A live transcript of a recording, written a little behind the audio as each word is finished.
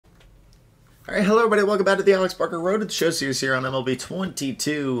Alright, hello everybody, welcome back to the Alex Barker Road to the Show series here on MLB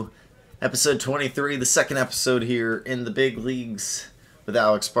 22, episode 23, the second episode here in the big leagues with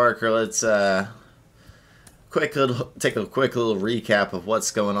Alex Barker. Let's take a quick little recap of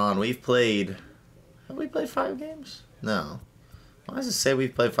what's going on. Have we played 5 games? No. Why does it say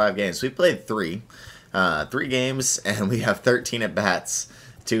we've played 5 games? We played 3. 3 games, and we have 13 at-bats,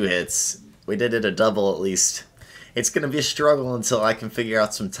 2 hits. We did it a double at least. It's going to be a struggle until I can figure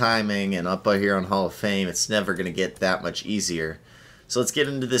out some timing, and up here on Hall of Fame, it's never going to get that much easier. So let's get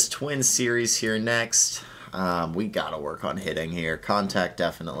into this Twins series here next. We got to work on hitting here. Contact,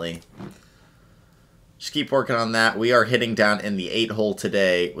 definitely. Just keep working on that. We are hitting down in the 8-hole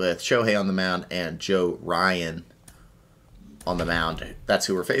today with Shohei on the mound and Joe Ryan on the mound. That's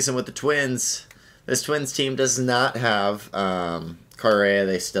who we're facing with the Twins. This Twins team does not have Correa.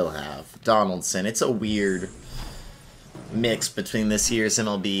 They still have Donaldson. It's a weird mix between this year's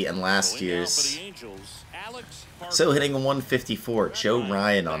MLB and last year's. So hitting a 154, Joe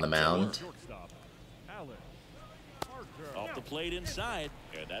Ryan on the mound. Off the plate inside,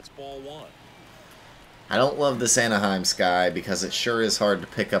 and that's ball 1. I don't love this Anaheim sky because it sure is hard to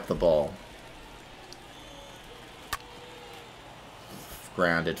pick up the ball.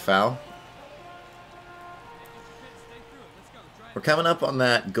 Grounded foul. We're coming up on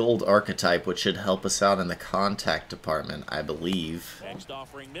that gold archetype, which should help us out in the contact department, I believe. Next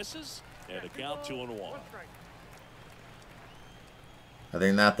offering misses, and a count 2-1. Other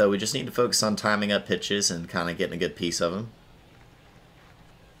than that, though, we just need to focus on timing up pitches and kind of getting a good piece of them.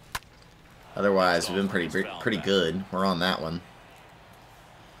 Otherwise, we've been pretty good. We're on that one.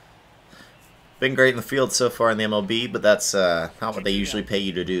 Been great in the field so far in the MLB, but that's not what they usually pay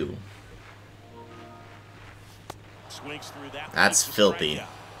you to do. That's filthy.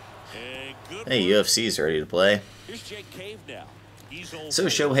 Hey, UFC's ready to play. So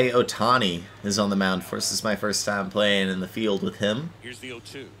Shohei Ohtani is on the mound for us. This is my first time playing in the field with him. Here's the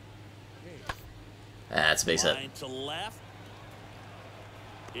 0-2. That's base hit. To left.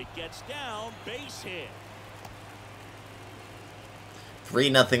 It gets down, base hit.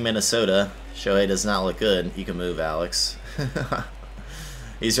 3-0 Minnesota. Shohei does not look good. You can move, Alex.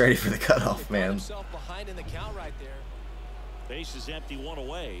 He's ready for the cutoff, man. Base is empty, 1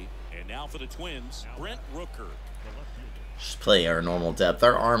 away, and now for the Twins, Brent Rooker. Just play our normal depth.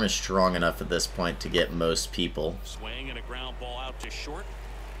 Our arm is strong enough at this point to get most people. Swing and a ground ball out to short.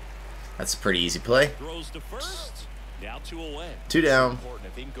 That's a pretty easy play. Throws to first. Now 2 away. 2 down.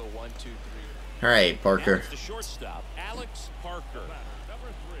 All right, Parker. Now it's the shortstop, Alex Parker.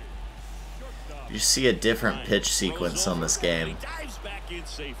 You see a different pitch sequence on this game. He dives back in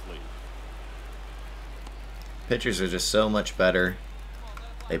safely. Pitchers are just so much better.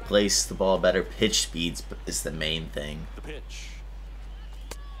 They place the ball better. Pitch speeds is the main thing. The pitch.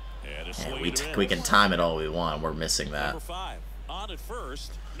 And we can time it all we want. We're missing that. Number 5 on at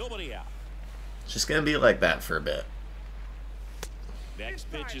first, nobody out. It's just gonna be like that for a bit.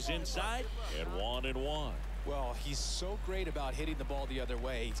 Next pitch is inside, and 1-1. Well, he's so great about hitting the ball the other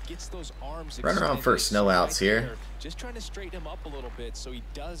way. He gets those arms. Runner on first, no outs here. Just trying to straighten him up a little bit so he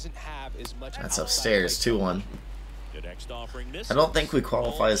doesn't have as much. That's upstairs, 2-1. The next offering misses. I don't think we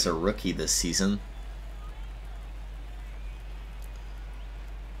qualify as a rookie this season.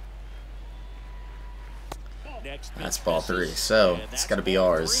 That's ball 3, so it's got to be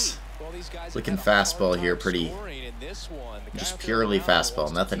ours. Looking fastball here, pretty. Just purely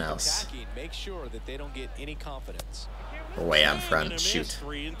fastball, nothing else. Make sure that they don't get any confidence. We're way out in front. Shoot.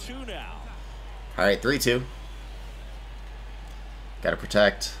 All right, 3-2. Got to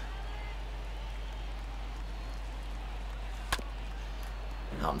protect.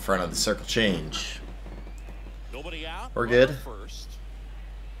 Out in front of the circle change. We're good.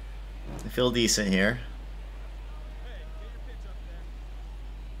 I feel decent here.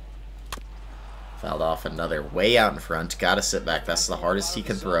 Fouled off another, way out in front. Got to sit back. That's the hardest he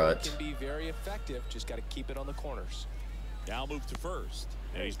can throw it. Can be very effective. Just got to keep it on the corners. Now move to first.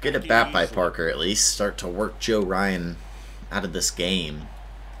 Good at bat by Parker at least. Start to work Joe Ryan out of this game.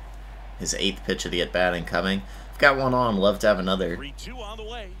 His 8th pitch of the at-bat incoming. I've got one on. Love to have another. 3-2 on the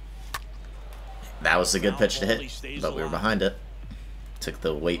way. That was a good pitch to hit, but we were behind it. Took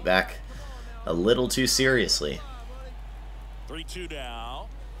the weight back a little too seriously. 3-2 down.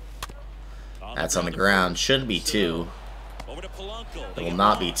 That's on the ground. Shouldn't be 2. It will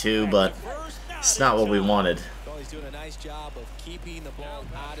not be 2, but it's not what we wanted. Well, he's doing a nice job of keeping the ball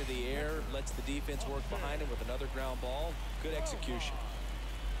out of the air. Lets the defense work behind him with another ground ball. Good execution.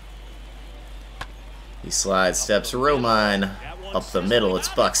 He slides, steps, Romine up the middle. It's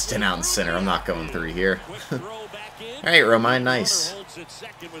Buxton out in center. I'm not going through here. Alright, Romine, nice.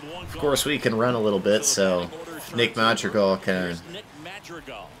 Of course, we can run a little bit, so if Nick Madrigal can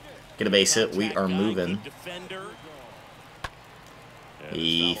get a base hit, we are moving.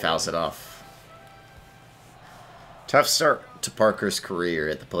 He fouls it off. Tough start to Parker's career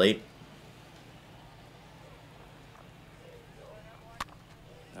at the plate.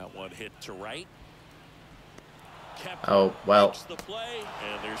 That one hit to right. Oh, well,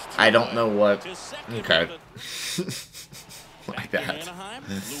 I don't know what. Okay. Like that.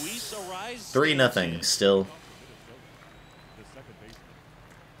 3-0 still.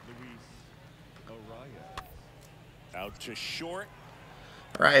 Out to short.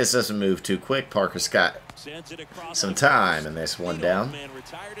 Arias doesn't move too quick. Parker's got some time in this one down.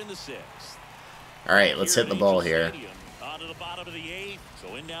 Alright, let's hit the ball here.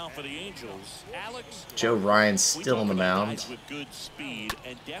 Joe Ryan's still on the mound.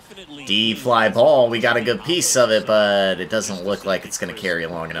 D fly ball. We got a good piece of it, but it doesn't look like it's going to carry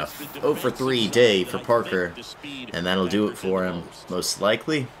long enough. 0 for 3 day for Parker, and that'll do it for him, most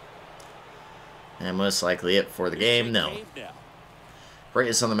likely. And most likely it for the game. No.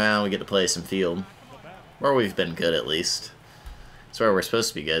 Brayton's on the mound. We get to play some field, where we've been good at least. That's where we're supposed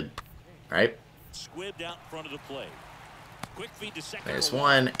to be good, right? Squibbed out in front of the plate. There's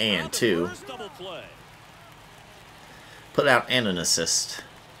 1 and 2. Put out and an assist.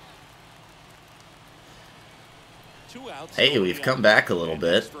 Hey, we've come back a little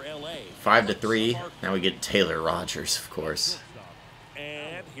bit. 5-3. Now we get Taylor Rogers, of course.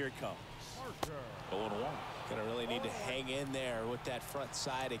 And here it comes. 0-1. Gonna really need to hang in there with that front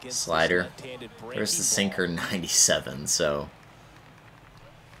side against slider. There's the sinker 97, so.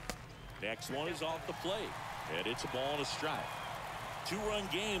 Next one is off the plate. And it's a ball and a strike. 2-run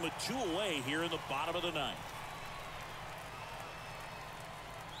game with 2 away here in the bottom of the 9th.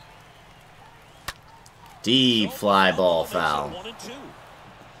 Deep fly ball foul.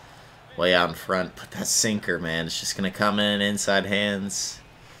 Way out in front. But that sinker, man, it's just going to come in inside hands.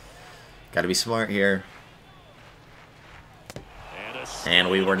 Got to be smart here.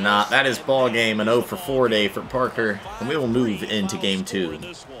 And we were not. That is ball game. An 0 for 4 day for Parker. And we will move into game 2.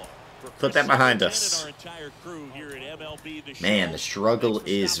 Put that behind us. Man, the struggle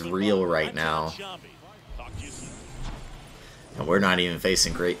is real right now. And we're not even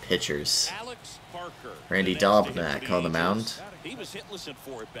facing great pitchers. Randy Dobnak on the mound. He was hitless in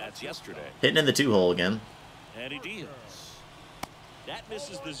 4 at-bats yesterday. Hitting in the 2-hole again. And he deals. That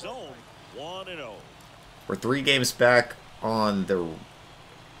misses the zone. 1-0. We're 3 games back on the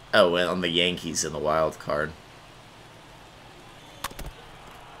on the Yankees in the wild card.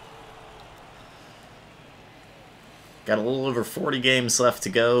 Got a little over 40 games left to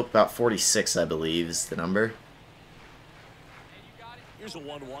go. About 46, I believe, is the number. Here's a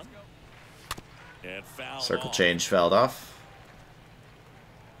 1-1. And foul Circle off. change fouled off.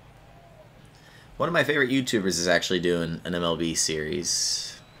 One of my favorite YouTubers is actually doing an MLB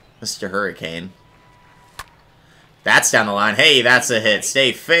series. Mr. Hurricane. That's down the line. Hey, that's a hit.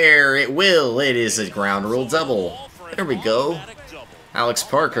 Stay fair. It will. It is a ground rule double. There we go. Alex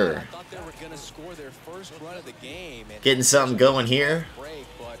Parker. Getting something going here.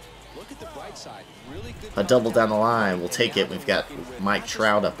 A double down the line. We'll take it. We've got Mike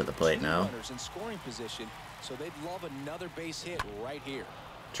Trout up at the plate now.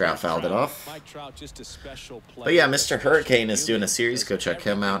 Trout fouled it off. But yeah, Mr. Hurricane is doing a series. Go check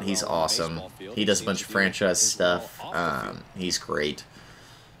him out. He's awesome. He does a bunch of franchise stuff. He's great.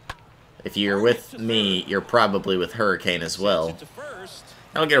 If you're with me, you're probably with Hurricane as well.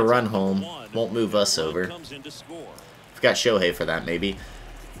 I'll get a run home. Won't move us over. We've got Shohei for that, maybe.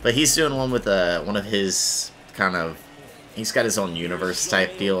 But he's doing one with one of his kind of... He's got his own universe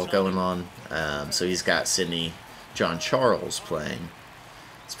type deal going on. So he's got Sidney John Charles playing.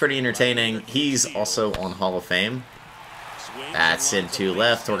 It's pretty entertaining. He's also on Hall of Fame. That's into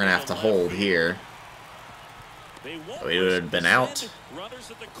left. We're going to have to hold here. We would have been out.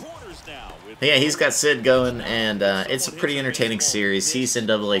 But yeah, he's got Sid going, and it's a pretty entertaining series. He's in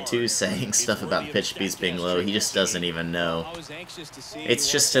AA2 saying stuff about the pitch speeds being low. He just doesn't even know. It's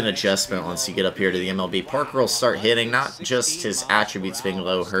just an adjustment once you get up here to the MLB. Parker will start hitting. Not just his attributes being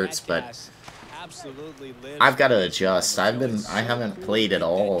low hurts, but I've got to adjust. I haven't played at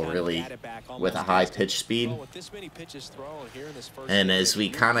all really with a high pitch speed. And as we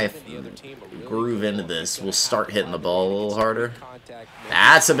kind of groove into this, we'll start hitting the ball a little harder.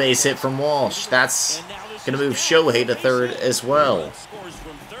 That's a base hit from Walsh. That's going to move Shohei to third as well.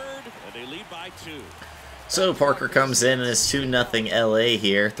 So Parker comes in and it's 2-0 LA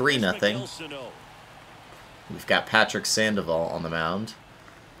here. 3-0. We've got Patrick Sandoval on the mound.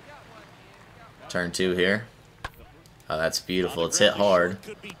 Turn 2 here. Oh, that's beautiful. It's hit hard.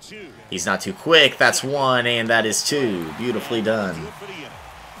 He's not too quick. That's one, and that is two. Beautifully done.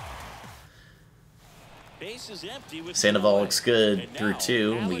 Sandoval looks good through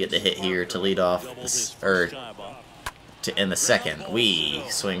two. We get the hit here to lead off, to end the second. We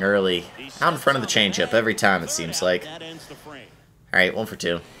swing early. Out in front of the changeup every time, it seems like. Alright, 1 for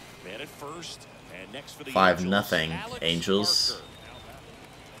 2. 5-0 Angels.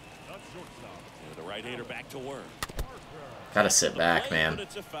 Gotta sit back, man.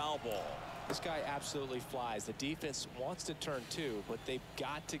 This guy absolutely flies. The defense wants to turn two, but they've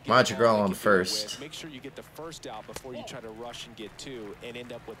got to get Madrigal on first. Make sure you get the first out before you try to rush and get two and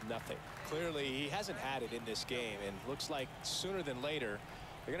end up with nothing. Clearly, he hasn't had it in this game, and looks like sooner than later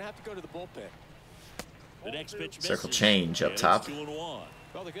they're gonna have to go to the bullpen. The next pitch Circle change up top.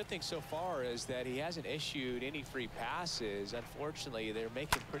 Well, the good thing so far is that he hasn't issued any free passes. Unfortunately, they're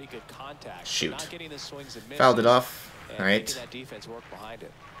making pretty good contact. Shoot. Not getting the swings and misses. Fouled it off. All right. That defense work behind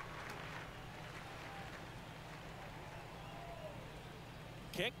it.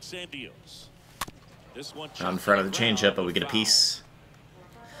 Kicks and deals. This one Out in front of the changeup, but we get a piece.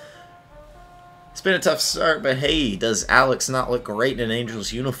 It's been a tough start, but hey, does Alex not look great in an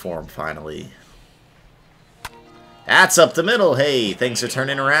Angels uniform finally? That's up the middle. Hey, things are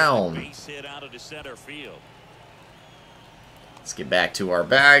turning around. Let's get back to our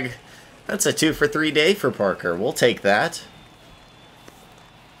bag. That's a 2 for 3 day for Parker. We'll take that.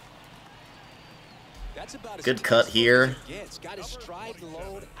 Good cut here. Got his stride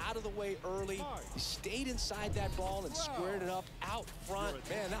load out of the way early. He stayed inside that ball and squared it up out front.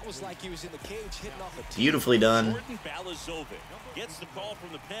 Man, that was like he was in the cage hitting off a tee. Beautifully done. Gets the call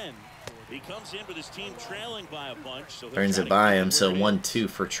from the pen. He comes in with his team trailing by a bunch. So turns it by him, so 1-2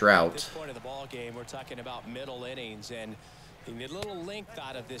 for Trout. At this point of the ball game, we're talking about middle innings, and you need a little length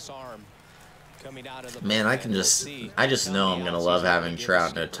out of this arm. Coming out of the man, I just know I'm gonna love having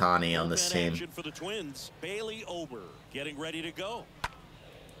Trout and Ohtani on this team. For the Twins, Bailey Ober getting ready to go.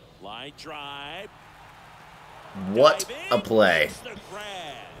 Line drive. What a play!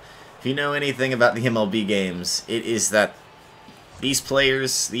 If you know anything about the MLB games, it is that these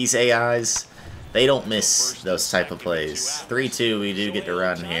players, these AIs, they don't miss those type of plays. 3-2, we do get to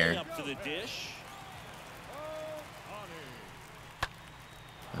run here.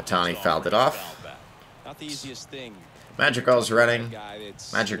 Ohtani fouled it off. Not the easiest thing. Madrigal's running.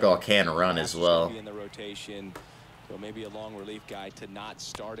 Madrigal can run as well. So maybe a long relief guy to not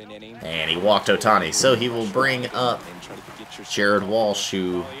start an inning. And he walked Ohtani, so he will bring up Jared Walsh,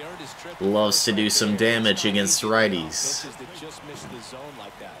 who loves to do some damage against righties.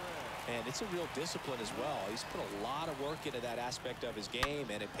 And it's a real discipline as well. He's put a lot of work into that aspect of his game,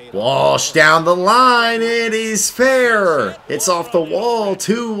 and it paid off. Walsh down the line. It is fair. It's off the wall.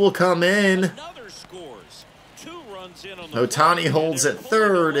 2 will come in. Ohtani holds at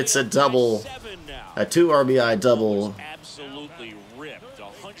third. It's a double. A 2 RBI double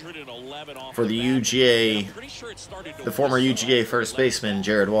for the UGA, the former UGA first baseman,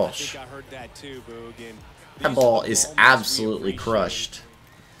 Jared Walsh. That ball is absolutely crushed.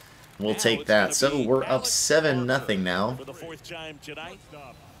 We'll take that. So we're up 7-0 now.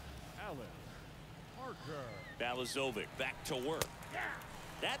 Back to work.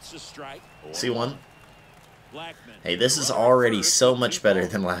 That's a strike. See one? Hey, this is already so much better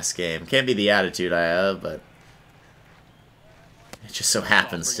than last game. Can't be the attitude I have, but it just so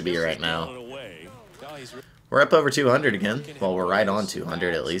happens to be right now. We're up over 200 again. Well, we're right on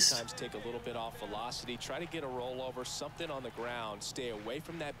 200 at least. Take a little bit off velocity. Try to get a rollover, something on the ground. Stay away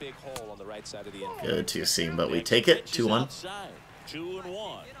from that big hole on the right side of the infield. Good 2-seam, but we take it. 2-1.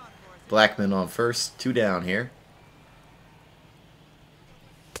 2-1. Blackman on first. 2 down here.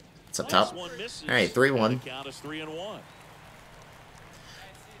 It's up top. All right, 3-1.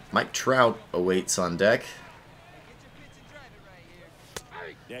 Mike Trout awaits on deck.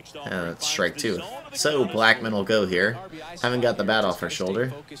 And it's strike 2. So Blackman will go here. Haven't got the bat off her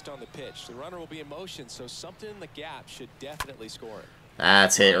shoulder.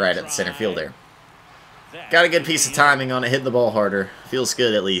 That's hit right at the center fielder. Got a good piece of timing on it. Hit the ball harder. Feels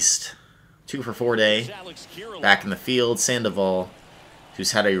good at least. 2 for 4 day. Back in the field. Sandoval,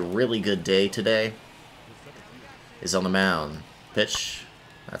 who's had a really good day today, is on the mound. Pitch.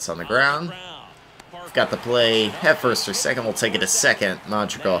 That's on the ground. Got the play at first or second. We'll take it to second.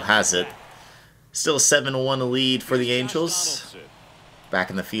 Madrigal has it. Still 7-1 lead for the Angels. Back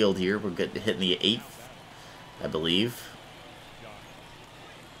in the field here. We're good to hit in the 8th, I believe.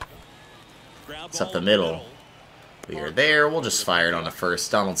 It's up the middle. We are there. We'll just fire it on the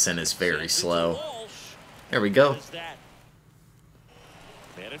first. Donaldson is very slow. There we go.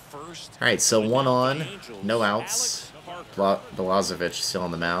 And at first, All right, so with one the on, Angels, no outs. Balazovic still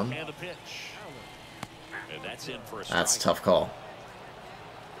on the mound. And the pitch. And that's in for a That's a strike. tough call.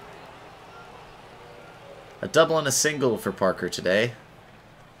 A double and a single for Parker today.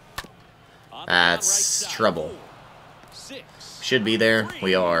 On the That's right side. trouble. 6, Should be there. 3.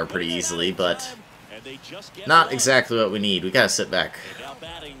 We are pretty easily, but And they just get not one. exactly what we need. We gotta sit back. And now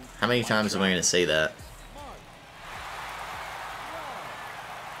batting, How many times am I gonna say that?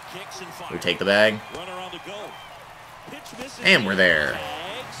 kicks and We fires. take the bag, Runner on the go. Pitch misses. and we're there.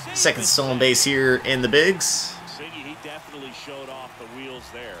 Tag, Second save, stolen and base here in the bigs. Siggy, he definitely showed off the wheels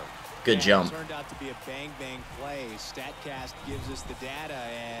there. Good jump. It turned out to be a bang-bang play. StatCast gives us the data,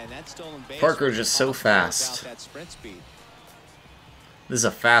 and that stolen base Parker was just so all fast. about that sprint speed. This is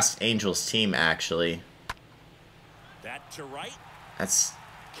a fast Angels team, actually. That to right. That's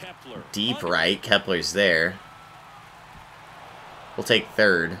Kepler. deep Under. right. Kepler's there. We'll take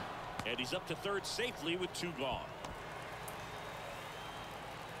third. And he's up to third safely with 2 gone.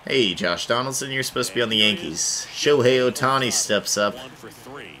 Hey, Josh Donaldson, you're supposed to be on the Yankees. Shohei Ohtani steps up. 1 for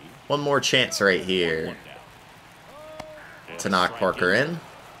 3. One more chance right here 1 down. to knock Parker in.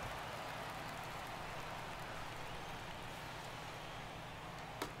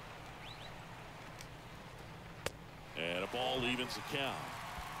 And a ball evens the count.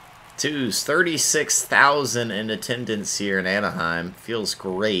 Twos, 36,000 in attendance here in Anaheim. Feels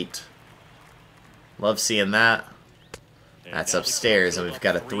great. Love seeing that. And That's now the upstairs, Cubs and are we've up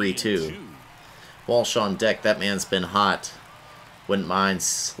got a 3-2. 3-2. Walsh on deck. That man's been hot. Wouldn't mind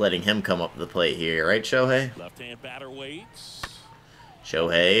letting him come up to the plate here, right, Shohei? Left-hand batter waits.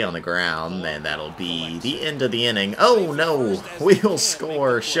 Shohei on the ground, and that'll be the end of the inning. Oh, no. We'll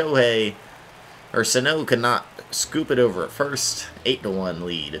score. Shohei, or Sano could not scoop it over at first. 8-1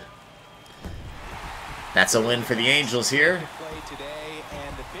 lead. That's a win for the Angels here. Play today,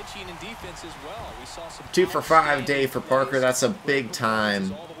 and the pitching and defense as well. We saw some 2 for 5 day for Parker. That's a big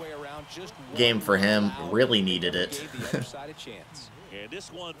time game for him. Really needed it. And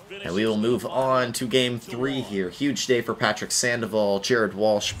this one And we will move on to game 3 here. Huge day for Patrick Sandoval. Jared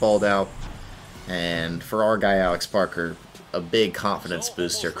Walsh balled out. And for our guy Alex Parker, a big confidence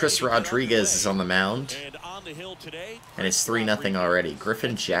booster. Chris Rodriguez is on the mound. And it's 3-0 already.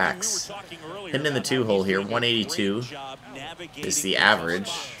 Griffin Jacks hitting in the 2-hole here. 182 is the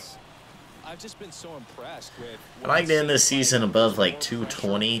average. I've just been so impressed with. I like to end this season above like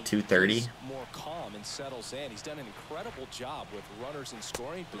 220, 230. More calm and settles in. He's done an incredible job with runners in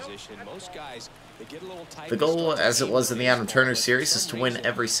scoring position. Most guys, they get a little tight. The goal, as it was in the Adam Turner series, is to win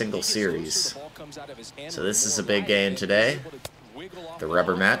every single series. So this is a big game today. The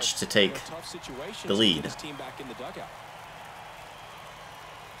rubber match to take the lead.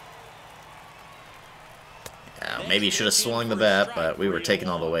 Maybe should have swung the bat, but we were taken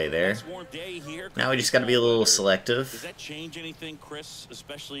all the way there. Now we just got to be a little selective. Does that change anything, Chris,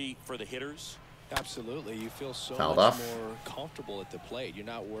 especially for the hitters? Absolutely. You feel so Fouled much off. more comfortable at the plate. You're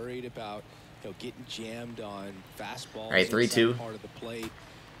not worried about getting jammed on fastballs. All right, 3-2. Part of the plate.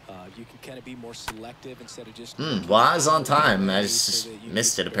 You can kind of be more selective instead of just. Well, I was on time. I just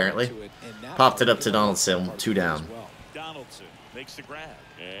missed it apparently. Popped it up to Donaldson. 2 down. Donaldson makes the grab,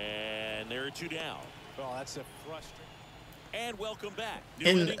 and there are 2 down. Oh, that's a frustrating. And welcome back.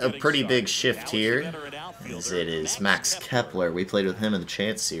 In a pretty big shift here, as it is Max Kepler. We played with him in the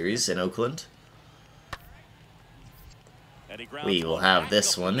Chance series in Oakland. We will have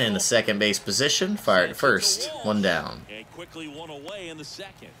this one in the second base position. Fired first. 1 down. And quickly 1 away in the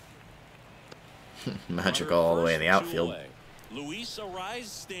second. Magical all the way in the outfield. Luis Ariz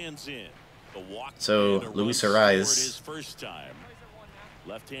stands in. The walk So, man Luis runs Ariz. forward his first time.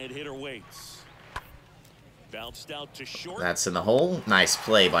 Left-hand hitter waits. Bounced out to short. That's in the hole. Nice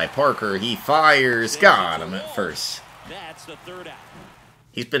play by Parker. He fires. Got him at first. That's the 3rd out.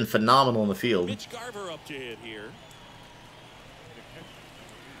 He's been phenomenal in the field. Mitch Garver up to hit here.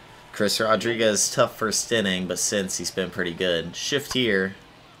 Chris Rodriguez, tough first inning, but since he's been pretty good. Shift here.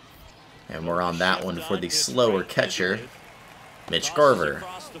 And we're on that one for the slower catcher, Mitch Garver.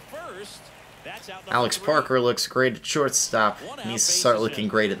 Alex Parker looks great at shortstop. He needs to start looking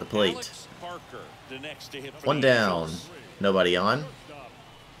great at the plate. 1 down. Nobody on.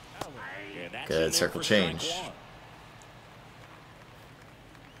 Good circle change.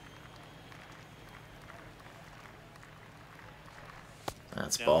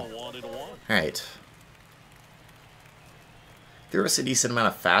 That's ball. Alright. There was a decent amount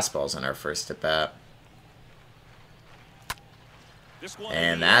of fastballs in our first at bat.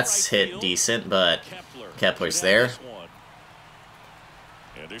 And that's hit decent, but Kepler's there.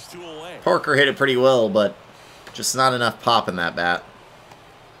 Parker hit it pretty well, but just not enough pop in that bat.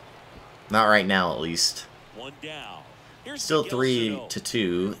 Not right now, at least. One down. Here's Still Miguel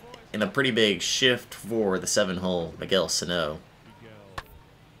 3-2 in a pretty big shift for the 7-hole Miguel Sano.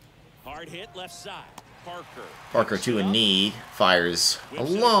 Hard hit left side. Parker to a knee, fires a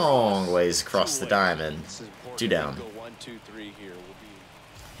long ways across the diamond. 2 down.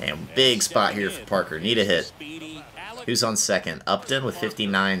 And big spot here for Parker. Need a hit. Who's on second? Upton with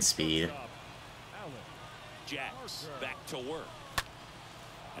 59 speed. Jacks back to work.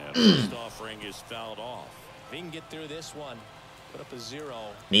 And first offering is fouled off. If he can get through this one, put up a 0.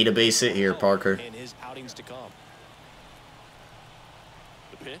 Need a base hit here, Parker. In his outings to come.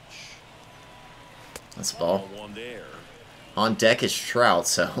 The pitch. That's a ball. One there. On deck is Trout,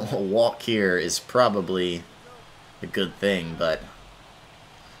 so a walk here is probably a good thing, but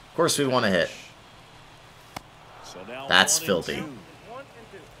of course we want to hit. So now That's 1-2. filthy.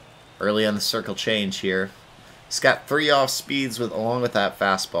 Early on the circle change here. He's got 3 off speeds along with that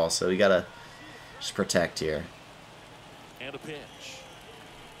fastball, so we gotta just protect here. And a pitch.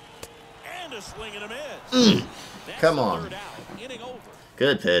 And a swing and a miss. Come on. Third out. Inning over.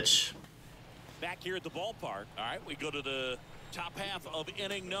 Good pitch. Back here at the ballpark. All right, we go to the top half of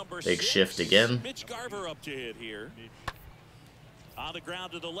inning number 6. Big shift again. Mitch Garver up to hit here. On the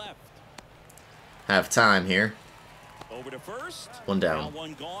ground to the left. Have time here. Over to first. 1 down. Now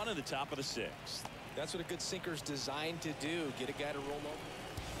 1 gone in the top of the 6th. That's what a good sinker's designed to do. Get a guy to roll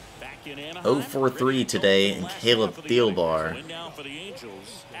over. Back in Anaheim. 0 for 3 today, and Caleb Thielbar Win down for the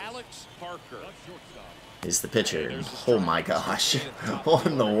Angels. Alex Parker. is the pitcher. Oh my gosh. What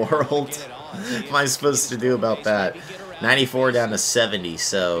in the world am I supposed to do about that? 94 down to 70,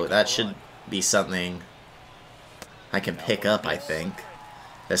 so that should be something I can pick up, I think.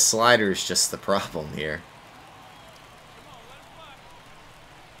 The slider is just the problem here.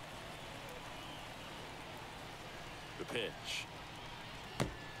 The pitch.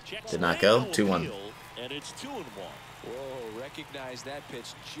 Did not go. 2-1. And it's 2-1. Whoa, recognize that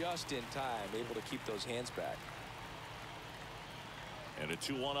pitch just in time. Able to keep those hands back. And a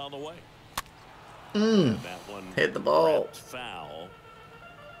 2-1 on the way. That one hit the ball. Foul.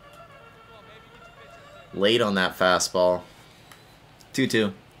 Late on that fastball.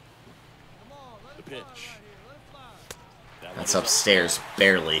 2-2. The pitch. That's upstairs,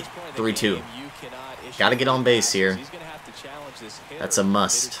 barely. 3-2. Got to get on base here. That's a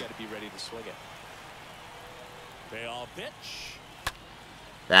must. Payoff pitch.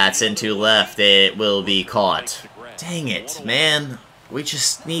 That's into left. It will be caught. Dang it, man. We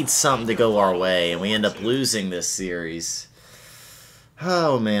just need something to go our way, and we end up losing this series.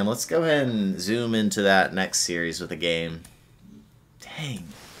 Oh, man. Let's go ahead and zoom into that next series with a game. Dang.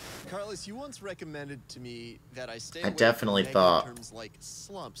 Carlos, you once recommended to me that I stay I away definitely from thought negative terms like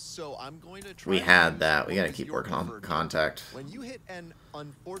slumps, so I'm going to try we to had use that. We what got to is keep your working on preferred contact. When you hit an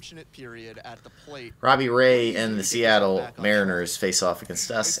unfortunate period at the plate, Robbie Ray and the Seattle Mariners face off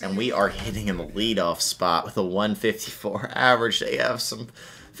against us, and we are hitting in the leadoff spot with a 154 average. They have some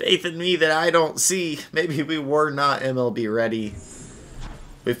faith in me that I don't see. Maybe we were not MLB ready.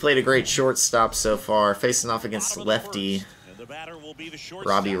 We've played a great shortstop so far, facing off against lefty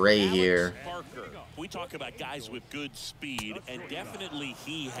Robbie Ray here. We talk about guys with good speed, and definitely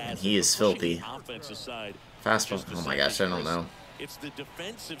he has. He is filthy. Offensive side. Fastball. Oh my gosh, I don't know. It's the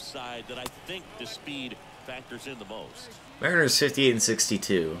defensive side that I think the speed factors in the most. Mariners 58 and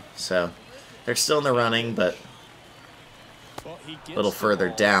 62, so they're still in the running, but a little further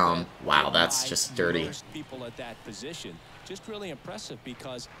down. Wow, that's just dirty. People at that position. Just really impressive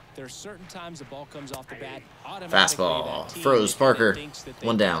because there's certain times the ball comes off the bat. Fastball. Froze Parker.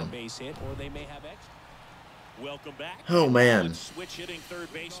 1 down. Welcome back. Oh man. Switch hitting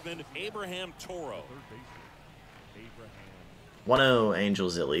third baseman Abraham Toro. 1-0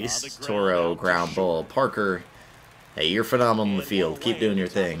 Angels at least. Toro ground ball. Parker, hey, you're phenomenal in the field. Keep doing your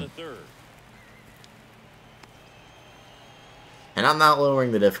thing. And I'm not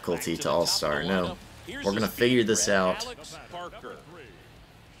lowering the difficulty to All-Star. No. We're going to figure this out.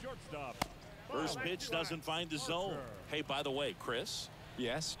 First pitch doesn't find the zone. Hey, by the way, Chris.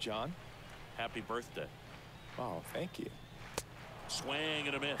 Yes, John. Happy birthday. Oh, thank you. Swing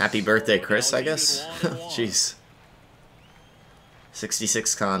and a miss. Happy birthday, Chris, I guess. Jeez.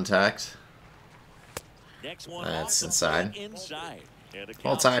 66 contact. That's inside.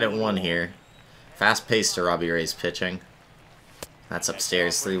 All tied at 1 here. Fast pace to Robbie Ray's pitching. That's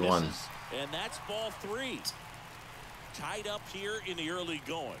upstairs, 3-1. And that's ball 3. Tied up here in the early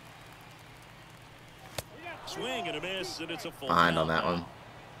going. Swing and a miss, and it's a full Behind on that one.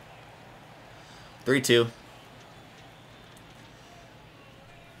 3-2.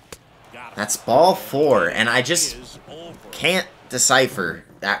 That's ball 4, and I just can't decipher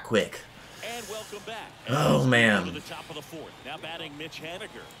that quick welcome back. Oh, man. To the top of the fourth. Now batting Mitch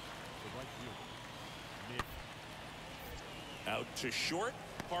Haniger. Out to short.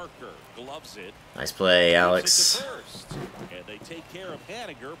 Parker gloves it. Nice play, Alex. And they take care of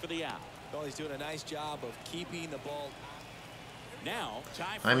Haniger for the out. Well, he's doing a nice job of keeping the ball. Now,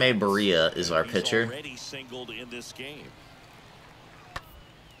 Jaime Barria is our pitcher. Already singled in this game.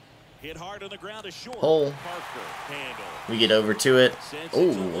 Hit hard on the ground to short. Hole. Parker handle. We get over to it.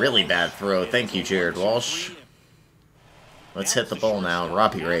 Oh, really bad throw. Thank you, Jared Walsh. Let's hit the ball now.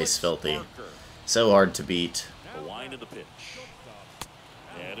 Robbie Ray's filthy. So hard to beat. A wind of the pitch.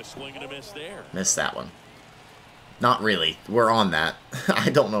 And a swing and a miss there. Missed that one. Not really. We're on that. I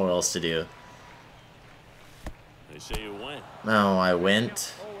don't know what else to do. They say you went. No, I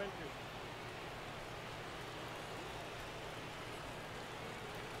went.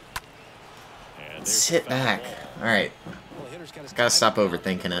 Sit back. Alright. Gotta stop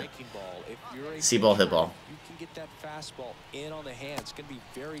overthinking it. See ball, hit ball. You can get that fastball in on the hand. It's going to be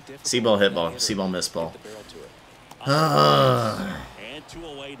very difficult. See ball, hit ball. See ball, miss ball. And 2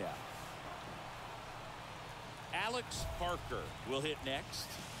 away now. Alex Parker will hit next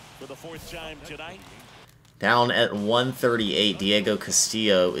for the 4th time tonight. Down at 138, Diego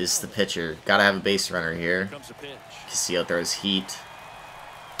Castillo is the pitcher. Gotta have a base runner here. Castillo throws heat.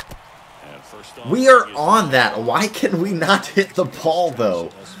 We are on that. Why can we not hit the ball,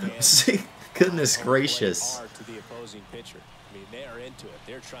 though? Goodness gracious.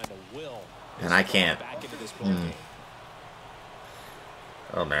 And I can't.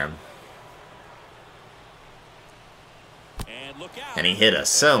 Oh, man. And he hit us.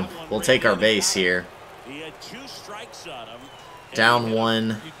 So, we'll take our base here. He had 2 strikes on him. Down 1.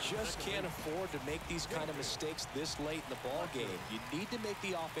 You just can't afford to make these kind of mistakes this late in the ball game. You need to make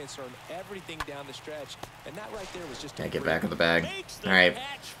the offense earn everything down the stretch, and that right there was just. Gotta get back in the bag. All right.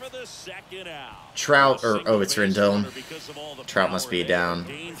 Out. Trout, or oh, it's Rendon. Trout must be down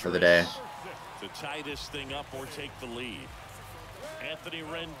for the day. To tie this thing up or take the lead. Anthony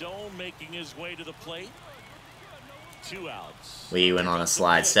Rendon making his way to the plate. 2 outs. We went on a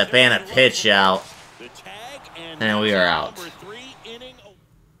slide step and a pitch out. And we are out.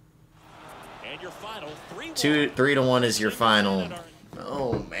 3-1 is your final.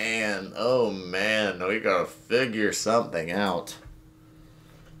 Oh man, we gotta figure something out.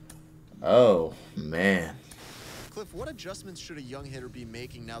 Oh man. Cliff, what adjustments should a young hitter be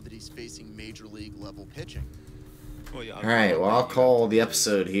making now that he's facing major league level pitching? Alright, well, I'll call the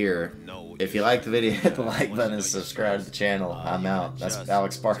episode here. If you like the video, hit the like button and subscribe to the channel. I'm out. That's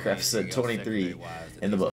Alex Parker, episode 23 in the book.